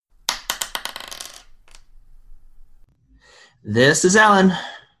This is Alan,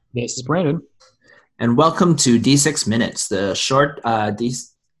 This is Brandon. and welcome to D6 Minutes, the short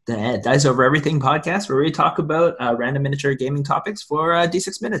Dice Over Everything podcast where we talk about random miniature gaming topics for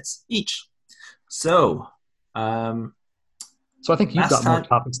D6 minutes each. So, um, So I think you've last got more time,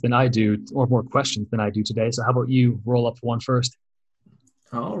 topics than I do, or more questions than I do today. So how about you roll up one first?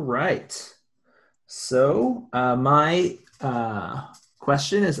 all right. So, my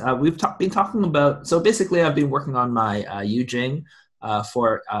question is been talking about, so basically, I've been working on my Yujing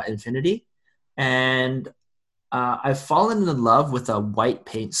for Infinity, and I've fallen in love with a white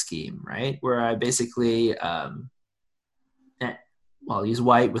paint scheme, right? Where I basically, eh, use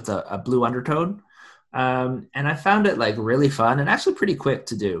white with a blue undertone. And I found it like really fun and actually pretty quick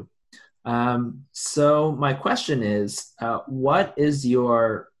to do. So my question is, what is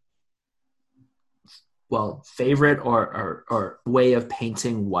your favorite or way of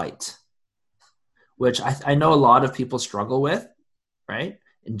painting white? Which I know a lot of people struggle with, right?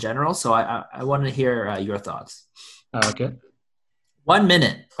 In general. So I want to hear your thoughts. Okay. 1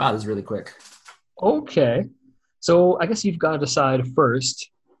 minute. Wow, this is really quick. Okay. So I guess you've got to decide first.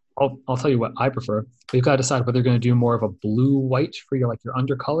 I'll tell you what I prefer. But you've got to decide whether you're going to do more of a blue white for your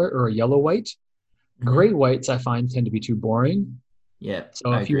undercolor or a yellow white. Gray Mm-hmm. whites I find tend to be too boring. Yeah,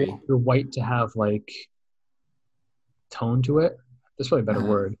 So I if you agree. want your white to have like tone to it, that's probably a better Uh-huh.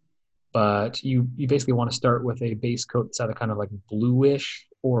 word. But you basically want to start with a base coat that's either kind of like bluish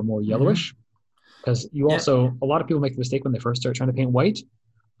or more Mm-hmm. yellowish. Because you Yep. also, a lot of people make the mistake when they first start trying to paint white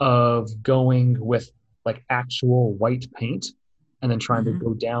of going with like actual white paint and then trying to Mm-hmm.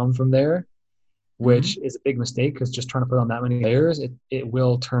 go down from there, Mm-hmm. which is a big mistake because just trying to put on that many layers, it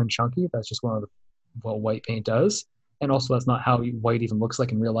will turn chunky. That's just one of the what white paint does. And also, that's not how white even looks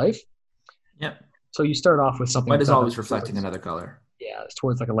like in real life. Yep. So you start off with something White that's is either always reflecting towards, another color. yeah, it's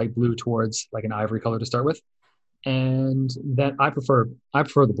towards like a light blue, towards like an ivory color to start with. And then I prefer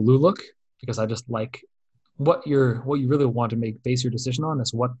the blue look because I just like what you really want to make base your decision on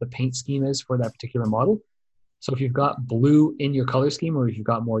is what the paint scheme is for that particular model. So if you've got blue in your color scheme, or if you've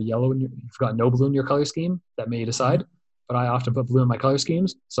got more yellow if you've got no blue in your color scheme, that may Mm-hmm. decide. But I often put blue in my color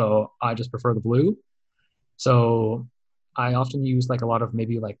schemes, so I just prefer the blue. So I often use like a lot of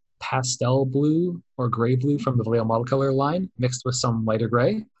maybe like pastel blue or gray blue from the Vallejo model color line mixed with some lighter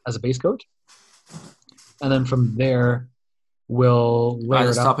gray as a base coat. And then from there, we'll Wow, layer it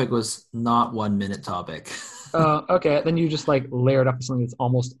this up. topic was not 1 minute topic. Okay, then you just like layer it up with something that's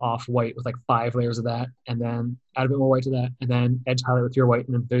almost off white with like 5 layers of that, and then add a bit more white to that, and then edge highlight with your white,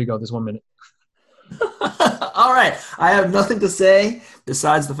 and then there you go. There's 1 minute. All right. I have nothing to say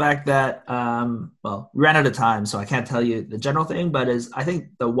besides the fact that we ran out of time, so I can't tell you the general thing, but is I think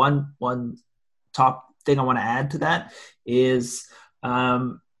the one top thing I want to add to that is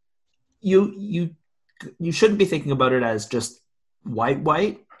um you you you shouldn't be thinking about it as just white.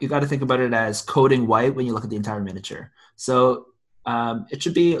 You got to think about it as coding white when you look at the entire miniature. So it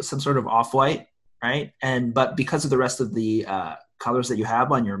should be some sort of off white, right? And but because of the rest of the colors that you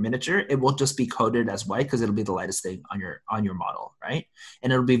have on your miniature, it will just be coded as white because it'll be the lightest thing on your model, right?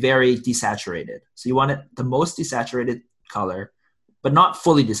 And it'll be very desaturated. So you want it the most desaturated color, but not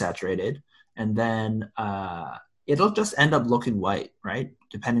fully desaturated. And then it'll just end up looking white, right?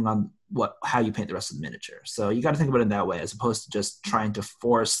 Depending on how you paint the rest of the miniature. So you got to think about it that way as opposed to just trying to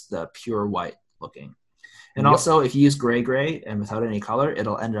force the pure white looking. And Yep. also, if you use gray and without any color,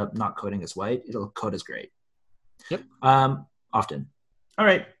 it'll end up not coding as white. It'll code as gray. Yep. Often. All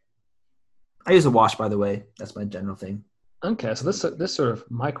right. I use a wash, by the way. That's my general thing. Okay, so this sort of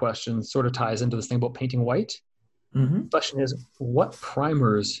my question sort of ties into this thing about painting white. Mm-hmm. Question is, what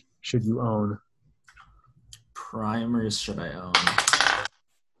primers should you own? Primers should I own?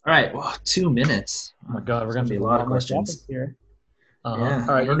 All right. Well, 2 minutes. Oh my God, we're It's gonna going to be take a a lot of lot more topics questions. here. Yeah. All I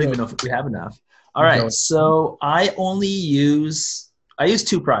right, you don't even go. know if we have enough. All You right. go. So I use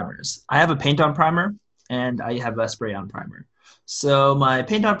two primers. I have a paint on primer and I have a spray on primer. So my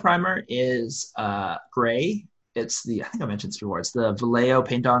paint on primer is gray. I think I mentioned this before. It's the Vallejo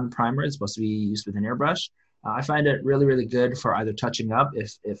paint on primer. It's supposed to be used with an airbrush. I find it really, really good for either touching up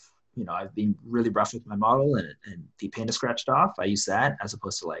if I've been really rough with my model and the paint is scratched off. I use that as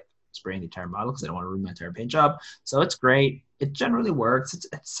opposed to like spraying the entire model because I don't want to ruin my entire paint job. So it's great. It generally works. It's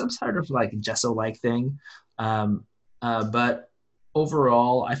some sort of like gesso-like thing. But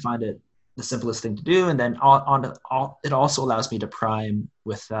overall, I find it the simplest thing to do. And then it also allows me to prime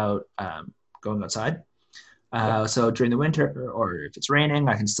without going outside. Yep. So during the winter or if it's raining,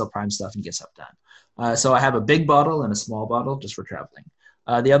 I can still prime stuff and get stuff done. So I have a big bottle and a small bottle just for traveling.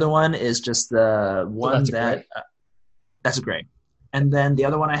 The other one is just the So one that's a gray. that's a gray. And then the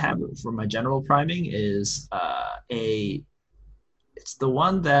other one I have for my general priming is a it's the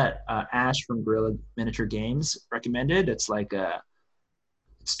one that Ash from Gorilla Miniature Games recommended. It's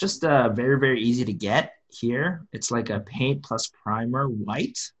just very, very easy to get here. It's like a paint plus primer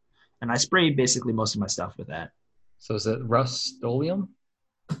white. And I spray basically most of my stuff with that. So is it Rust-Oleum?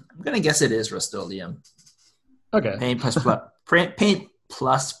 I'm going to guess it is Rust-Oleum. Okay. Paint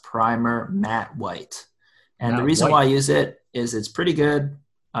plus primer matte white. And the Matte reason white. why I use it is it's pretty good.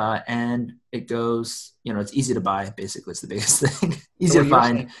 And it goes, it's easy to buy, basically. It's the biggest thing. So Easy what to you're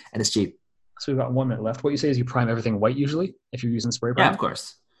find, saying, and it's cheap. so we've got 1 minute left. What you say is you prime everything white usually if you're using spray Yeah, primer? of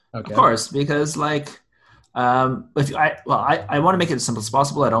course. Of Okay. course, because I want to make it as simple as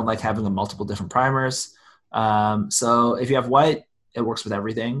possible. I don't like having multiple different primers. So if you have white, it works with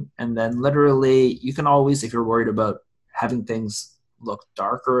everything. And then literally, you can always, if you're worried about having things look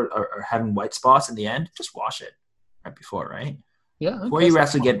darker or having white spots in the end, just wash it right before, right? Yeah, Before okay. you So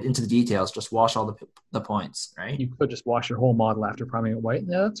actually get into the details, just wash all the points, right? you could just wash your whole model after priming it white.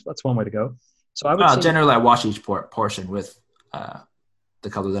 Yeah, that's one way to go. So I would say Generally, I wash each portion with the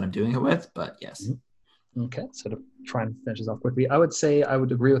color that I'm doing it with, but yes. okay. So to try and finish this off quickly, I would say I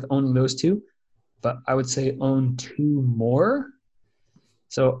would agree with owning those two, but I would say own two more.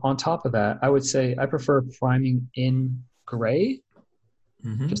 So on top of that, I would say I prefer priming in gray,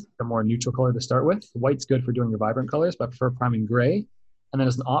 Mm-hmm. just a more neutral color to start with. White's good for doing your vibrant colors, but I prefer priming gray. And then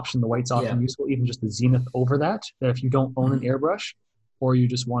as an option, the white's often Yeah. useful, even just the zenith over that. That if you don't own an Mm-hmm. airbrush or you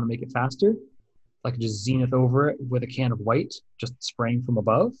just want to make it faster, like just zenith over it with a can of white, just spraying from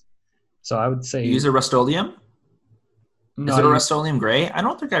above. So I would You say use a Rust-Oleum? no. Is it a Rust-Oleum gray? I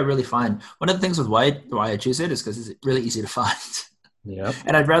don't think I really find. One of the things with white, why I choose it, is because it's really easy to find. Yep.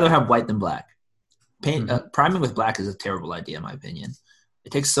 And I'd rather have white than black. Mm-hmm. Priming with black is a terrible idea, in my opinion.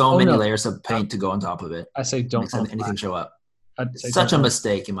 It takes so Oh many no, layers of paint to go on top of it. I say It don't makes own anything black. show up. I'd say It's such don't a own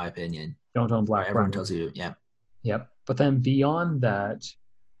mistake, in my opinion. black Everyone primer. tells you, yeah. Yep. But then beyond that,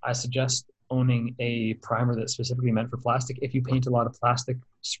 I suggest owning a primer that's specifically meant for plastic if you paint a lot of plastic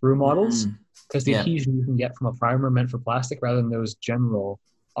sprue models, Mm, because the yeah. adhesion you can get from a primer meant for plastic rather than those general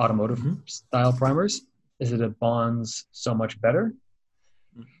automotive Mm-hmm. style primers is that it bonds so much better.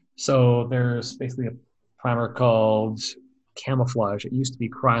 So there's basically a primer called Camouflage. It used to be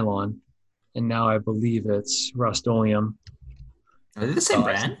Krylon, and now I believe it's Rust-Oleum. Are they the same Oh,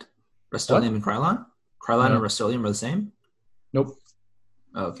 brand? what? Rust-Oleum and Krylon? Krylon and No, Rust-Oleum are the same? nope.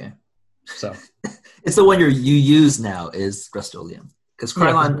 Oh, okay. So It's the one you use now is Rust-Oleum. Because yeah,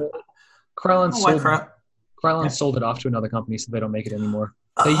 because Krylon, I don't Krylon know why sold Krylon yeah. sold it off to another company, so they don't make it anymore.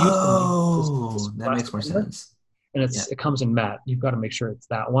 They used to make this Oh, that makes plastic more primer, sense. and Yeah. it comes in matte. You've got to make sure it's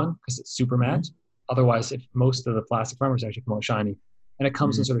that one because it's super Mm-hmm. matte. Otherwise, if most of the plastic primers actually come out shiny, and it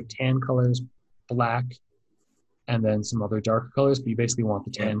comes in Mm-hmm. sort of tan colors, black, and then some other darker colors. But you basically want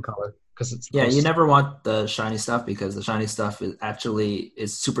the Yeah. tan color because it's the Yeah, you closest. never want the shiny stuff because the shiny stuff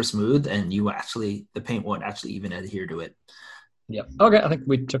is super smooth and the paint won't actually even adhere to it. Yep. Okay, I think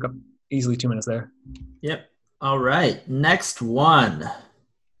we took up easily 2 minutes there. Yep. All right. Next one.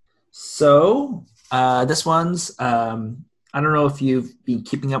 So this one's I don't know if you've been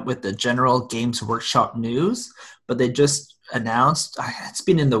keeping up with the general Games Workshop news, but they just announced it's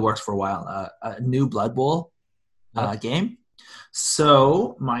been in the works for a while a new Blood Bowl Yep. game.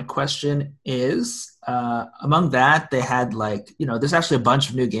 So my question is, among that, they had there's actually a bunch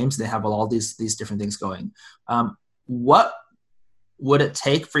of new games. They have all these different things going. What would it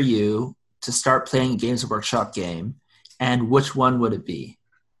take for you to start playing a Games Workshop game, and which one would it be?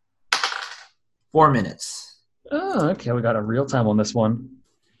 4 minutes. Oh, okay, we got a real time on this one.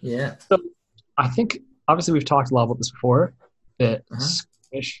 Yeah. So I think obviously we've talked a lot about this before. That Uh-huh.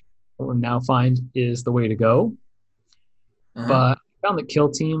 Squish, what we now find is the way to go. Uh-huh. But I found that Kill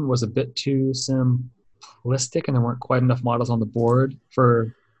Team was a bit too simplistic, and there weren't quite enough models on the board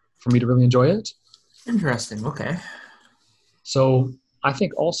for me to really enjoy it. Interesting. Okay. So I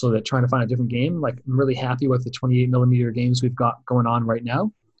think also that trying to find a different game, like I'm really happy with the 28 millimeter games we've got going on right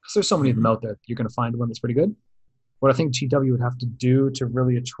now, because there's so many of them out there. You're going to find one that's pretty good. What I think GW would have to do to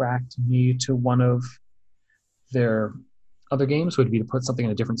really attract me to one of their other games would be to put something in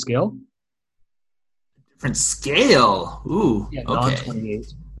a different scale. Different scale. Ooh. Yeah, Okay.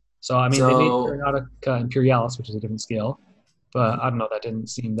 non-28. So, I mean, they made So Aeronautica Imperialis, which is a different scale, but I don't know, that didn't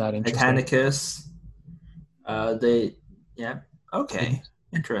seem that interesting. Titanicus. Yeah. Okay.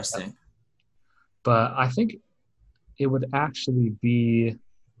 Interesting. But I think it would actually be,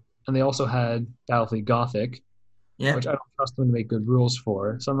 and they also had Battlefleet Gothic, Yeah. which I don't trust them to make good rules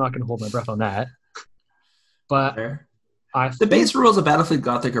for, so I'm not going to hold my breath on that. But Fair. I The think, base rules of Battlefield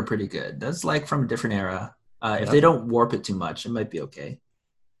Gothic are pretty good. That's like from a different era. If yeah, they don't warp it too much, it might be okay.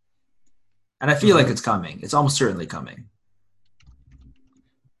 And I feel like it's coming. It's almost certainly coming.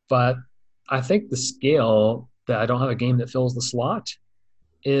 But I think the scale that I don't have a game that fills the slot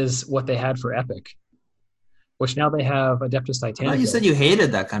is what they had for Epic, which now they have Adeptus I thought you said Titanicus. you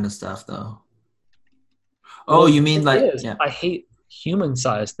hated that kind of stuff, though. Oh, Well, you the mean thing like, is, yeah. I hate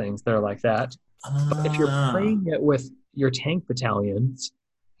human-sized things that are like that. But if you're Ah, playing it with your tank battalions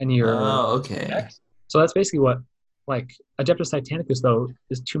and your oh, okay. mechs, so that's basically what, like, Adeptus Titanicus, though,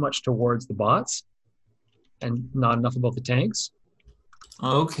 is too much towards the bots and not enough about the tanks.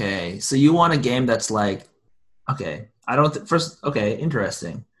 Okay. So you want a game that's like, okay, I don't, first, okay,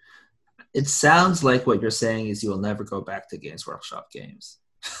 interesting. It sounds like what you're saying is you will never go back to Games Workshop games.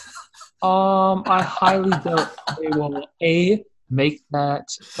 I highly doubt they will make that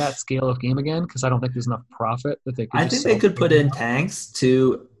scale of game again because I don't think there's enough profit that they could I just think they sell. could put in tanks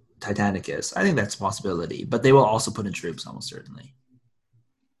to Titanicus. I think that's a possibility, but they will also put in troops almost certainly.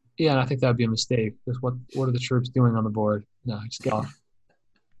 Yeah, and I think that would be a mistake. Because what are the troops doing on the board? No, just get off.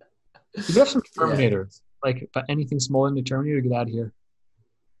 You could have some Yeah. Terminators. Like, but anything smaller than the Terminator, get out of here.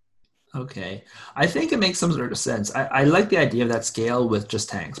 Okay. I think it makes some sort of sense. I like the idea of that scale with just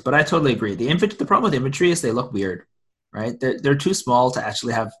tanks, but I totally agree. The problem with infantry is they look weird, right? They're too small to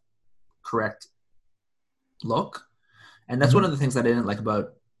actually have correct look. And that's one Mm-hmm. of the things that I didn't like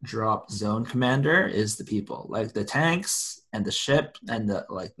about Drop Zone Commander is the people. Like the tanks and the ship and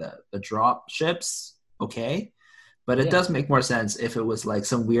the drop ships, okay. But it Yeah, does make more sense if it was like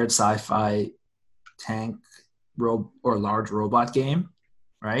some weird sci-fi tank or large robot game,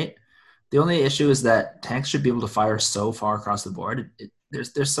 right? The only issue is that tanks should be able to fire so far across the board.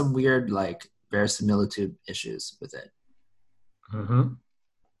 There's some weird like verisimilitude issues with it. mm-hmm.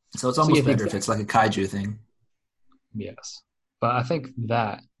 So it's So yeah, almost the better if exact it's like a kaiju thing. yes. But I think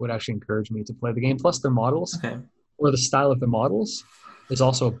that would actually encourage me to play the game. Plus, their models Okay. or the style of the models is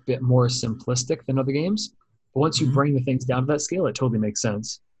also a bit more simplistic than other games. But once you Mm-hmm. bring the things down to that scale, it totally makes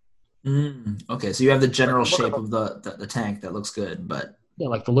sense. Okay, so you have the Like general the look of shape a of the tank that looks good, but yeah,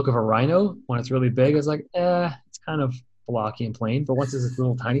 like the look of a rhino when it's really big is like, it's kind of blocky and plain. But once it's this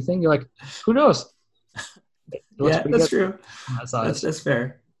little tiny thing, you're like, who knows? It looks yeah, pretty that's good true. on that That's size. that's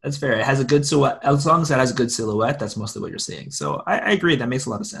fair. That's fair. It has a good silhouette. As long as it has a good silhouette, that's mostly what you're seeing. So I agree. That makes a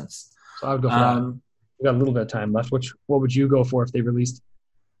lot of sense. So I would go for that. Um, We got a little bit of time left. What would you go for if they released?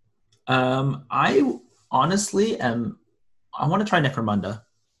 I honestly am. I want to try Necromunda.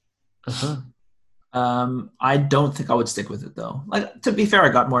 Uh-huh. I don't think I would stick with it though. Like to be fair, I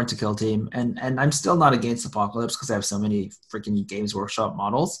got more into Kill Team, and I'm still not against Apocalypse because I have so many freaking Games Workshop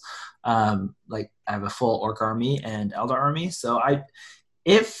models. Like I have a full Orc army and Eldar army. So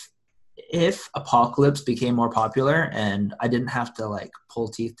if if Apocalypse became more popular and I didn't have to like pull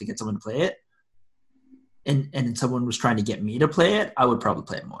teeth to get someone to play it, and someone was trying to get me to play it, I would probably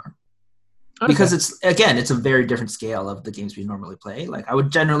play it more. Okay. Because it's a very different scale of the games we normally play. Like I would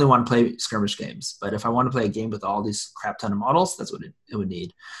generally want to play skirmish games, but if I want to play a game with all these crap ton of models, that's what it would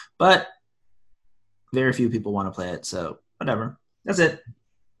need. But very few people want to play it, so whatever. That's it.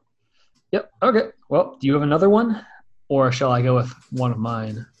 Yep. Okay. Well, do you have another one, or shall I go with one of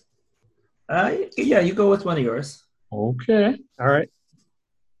mine? Yeah, you go with one of yours. Okay. All right.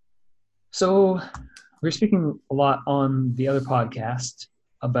 So we were speaking a lot on the other podcast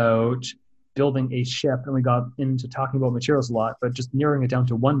about building a ship, and we got into talking about materials a lot, but just narrowing it down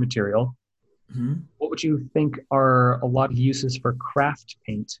to one material. Mm-hmm. What would you think are a lot of uses for craft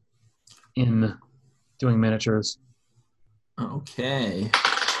paint in doing miniatures? Okay.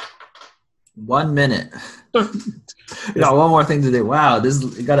 1 minute. We this got one more thing to do. Wow,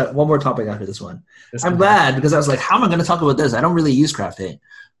 we got one more topic after this one. this I'm can happen. glad because I was like, how am I going to talk about this? I don't really use craft paint.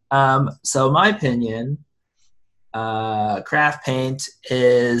 So my opinion, craft paint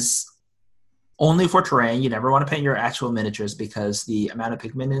is only for terrain. You never want to paint your actual miniatures because the amount of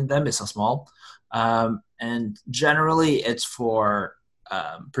pigment in them is so small. And generally, it's for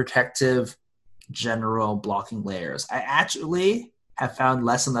protective general blocking layers. I actually have found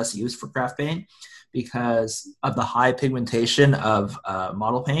less and less use for craft paint because of the high pigmentation of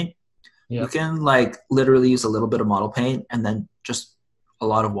model paint. You Yep. can like literally use a little bit of model paint and then just a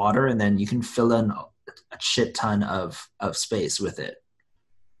lot of water, and then you can fill in a shit ton of space with it.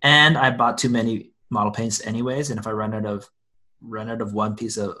 And I bought too many model paints anyways, and if I run out of one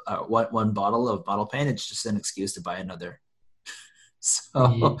piece of one bottle of model paint, it's just an excuse to buy another.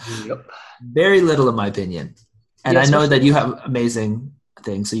 So Yep. very little in my opinion. And Yeah, I know that especially you have amazing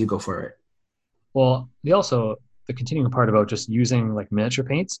things, so you go for it. well, the continuing part about just using like miniature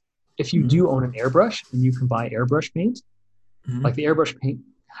paints. If you Mm-hmm. do own an airbrush and you can buy airbrush paint, Mm-hmm. like the airbrush paint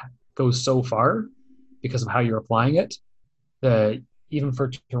goes so far because of how you're applying it that even for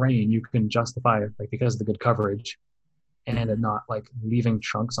terrain you can justify it like because of the good coverage. and it not like leaving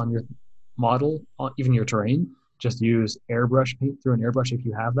chunks on your model, even your terrain. Just use airbrush paint through an airbrush if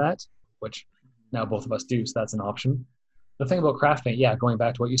you have that, which now both of us do, so that's an option. The thing about craft paint, yeah, going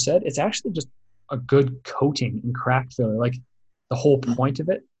back to what you said, it's actually just a good coating and crack filler. Like the whole point of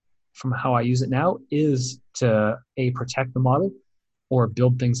it, from how I use it now, is to protect the model or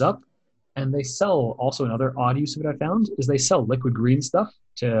build things up. And they sell also another odd use of it I found is they sell liquid green stuff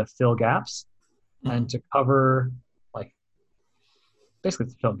to fill gaps and to cover like basically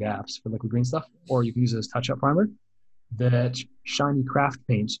to fill gaps for liquid green stuff, or you can use it as touch-up primer. That shiny craft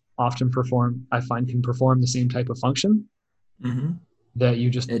paint often I find can perform the same type of function Mm-hmm. that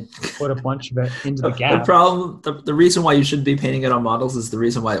you just It, put a bunch of it into the the gap. problem, the reason why you should be painting it on models is the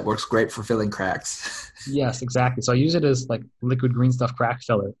reason why it works great for filling cracks. Yes, exactly. So I use it as like liquid green stuff crack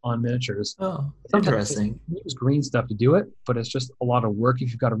filler on miniatures. Oh, Sometimes you interesting. can use green stuff to do it, but it's just a lot of work if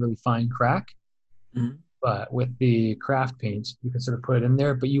you've got a really fine crack. Mhm. But with the craft paint, you can sort of put it in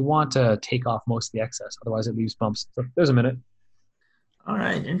there, but you want to take off most of the excess, otherwise it leaves bumps. So there's a minute. All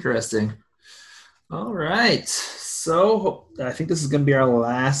right, interesting. All right, so I think this is going to be our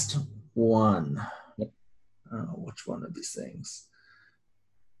last one. Yep. Which one of these things?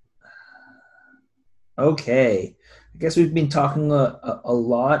 Okay, I guess we've been talking a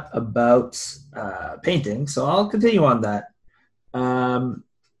lot about painting, so I'll continue on that. Um,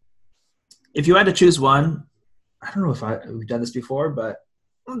 if you had to choose one, I don't know if we've done this before, but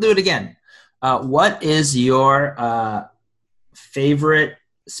I'll do it again. What is your favorite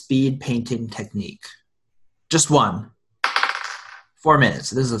speed painting technique? Just one. 4 minutes.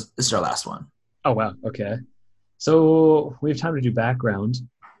 This is our last one. Oh, wow. Okay. So we have time to do background.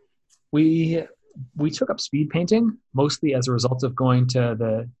 We took up speed painting mostly as a result of going to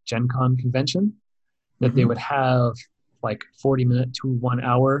the Gen Con convention, that they Mm-hmm. would have like 40-minute to 1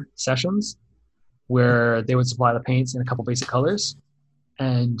 hour sessions where they would supply the paints in a couple basic colors,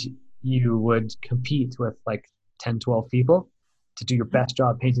 and you would compete with like 10, 12 people to do your best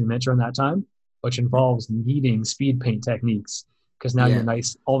job painting the miniature in that time, which involves needing speed paint techniques because now Yeah,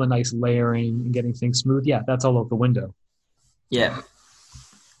 all the nice layering and getting things smooth. Yeah, that's all out the window. yeah.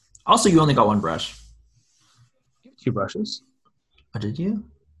 Also, you only got one brush. Two brushes. Oh, did you?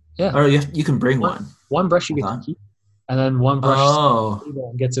 Yeah. Oh, you can bring One, one. one brush you Hold get to on. keep, and then one brush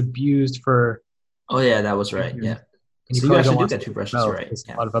Oh, gets abused for oh yeah, that was right. painting. Yeah. And you So you probably don't actually do want to get two stick it brushes. You're out right. because a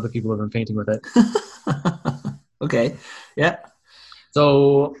Yeah. lot of other people have been painting with it. Okay. Yeah.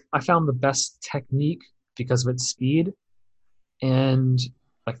 So I found the best technique because of its speed and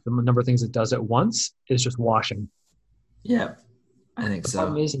like the number of things it does at once is just washing. Yeah. I think The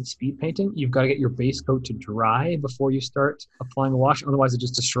problem so. is in speed painting, you've got to get your base coat to dry before you start applying a wash. Otherwise, it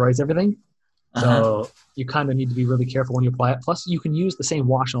just destroys everything. Uh huh. So you kind of need to be really careful when you apply it. Plus, you can use the same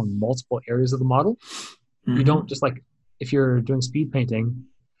wash on multiple areas of the model. You don't Mm-hmm. just like, if you're doing speed painting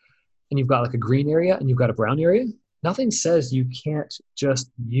and you've got like a green area and you've got a brown area, nothing says you can't just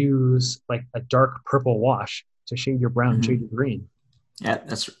use like a dark purple wash to shade your brown and Mm-hmm. shade your green. Yeah,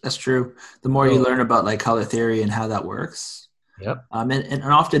 that's true. The more you So, learn about like color theory and how that works, yep, and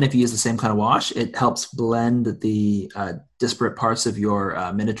often if you use the same kind of wash, it helps blend the disparate parts of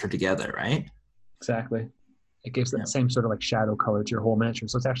your miniature together, right? exactly. It gives that Yeah. same sort of like shadow color to your whole miniature.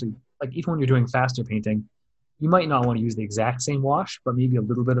 So it's actually like even when you're doing faster painting, you might not want to use the exact same wash, but maybe a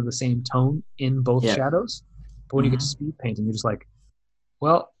little bit of the same tone in both Yeah. shadows. But when you get to Mm-hmm. speed painting, you're just like,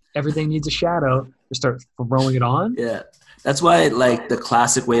 well, everything needs a shadow. Just start throwing it on. Yeah. That's why like the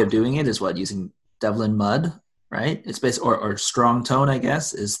classic way of doing it is what using Devlin mud, right? It's based or strong tone, I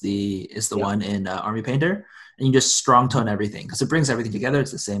guess, is the Yep. one in Army Painter, and you just strong tone everything because it brings everything together.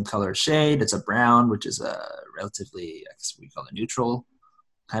 It's the same color shade. It's a brown, which is a relatively, I guess we call it neutral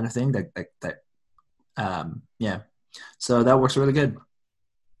kind of thing. Yeah. So that works really good.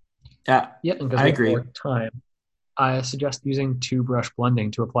 Yeah, Yeah, and because I we have agree. more time, I suggest using two brush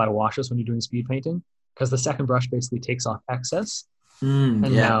blending to apply washes when you're doing speed painting, because the second brush basically takes off excess and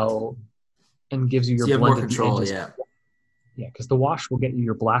Yeah. now and gives you your So you have more blend at the end. control. Just Yeah. yeah, because the wash will get you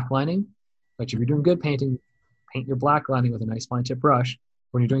your black lining, but if you're doing good painting, paint your black lining with a nice fine tip brush.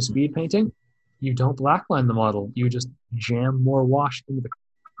 When you're doing speed painting, you don't blackline the model. You just jam more wash into the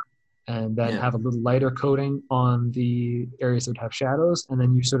and then Yeah. have a little lighter coating on the areas that would have shadows, and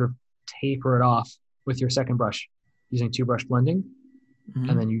then you sort of taper it off with your second brush using two brush blending, and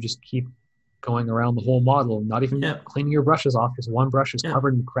Hmm. then you just keep going around the whole model, not even Yeah. cleaning your brushes off because one brush is Yeah.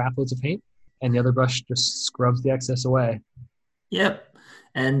 covered in crap loads of paint, and the other brush just scrubs the excess away. Yep.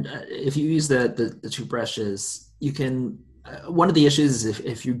 And if you use the two brushes, you can. One of the issues is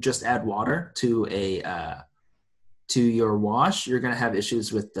if you just add water to your wash, you're going to have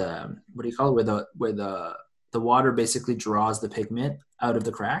issues with the what do you call it, where the the water basically draws the pigment out of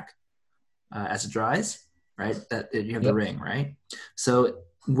the crack as it dries, right? That you have the Yep. ring, right? So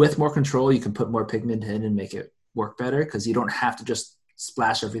with more control, you can put more pigment in and make it work better because you don't have to just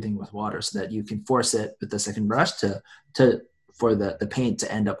splash everything with water, so that you can force it with the second brush to for the paint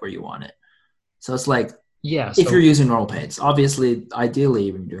to end up where you want it. So it's like Yeah. if you're So using normal paints, obviously,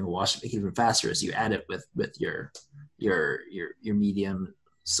 ideally, when you're doing a wash, to make it even faster, is you add it with your medium,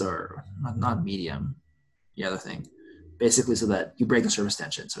 or not medium, the other thing, basically, so that you break the surface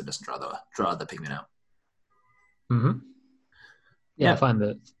tension, so it doesn't draw the pigment out. mhm. Yeah, I Yeah, find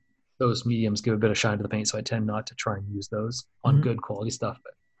that those mediums give a bit of shine to the paint, so I tend not to try and use those on mm-hmm. good quality stuff.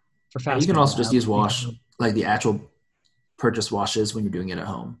 But for Yeah. You fast can paint, also yeah, just use wash, like the actual purchase washes when you're doing it at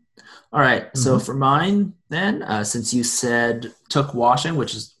home. All right. So mm-hmm. for mine, then, since you said took washing,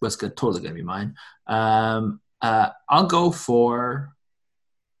 which is was good, totally going to be mine, I'll go for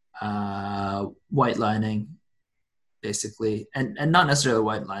white lining, basically, and not necessarily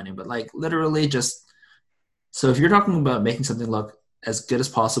white lining, but like literally just. So if you're talking about making something look as good as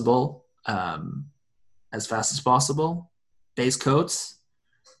possible, as fast as possible, base coats,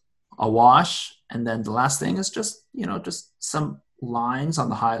 a wash, and then the last thing is just just some lines on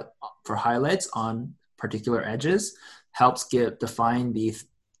the high for highlights on particular edges helps get define the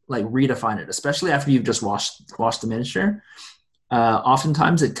like redefine it, especially after you've just washed the miniature.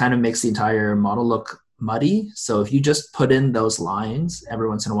 Oftentimes it kind of makes the entire model look muddy. So if you just put in those lines every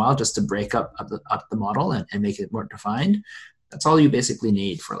once in a while just to break up the model and make it more defined, that's all you basically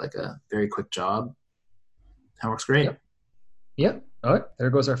need for like a very quick job. That works great. Yep. Yep. All right. There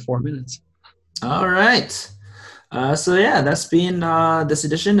goes our 4 minutes. All right. So yeah, that's been this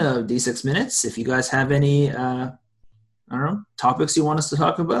edition of D6 Minutes. If you guys have any, I don't know, topics you want us to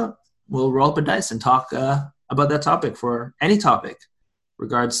talk about, we'll roll up a dice and talk about that topic for any topic.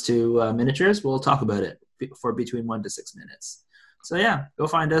 Regards to miniatures, we'll talk about it for between 1 to 6 minutes. So yeah, go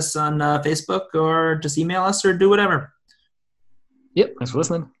find us on Facebook or just email us or do whatever. Yep. Thanks for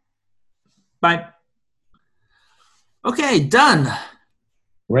listening. Bye. Okay, done.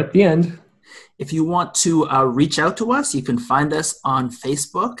 We're at the end. If you want to reach out to us, you can find us on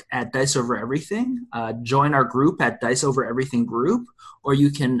Facebook at Dice Over Everything. Join our group at Dice Over Everything Group, or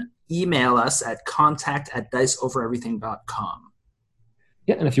you can email us at contact@diceovereverything.com.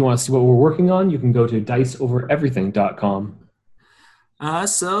 Yeah. And if you want to see what we're working on, you can go to diceovereverything.com.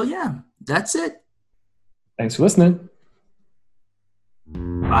 So yeah, that's it. Thanks for listening.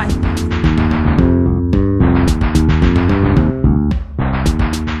 Bye.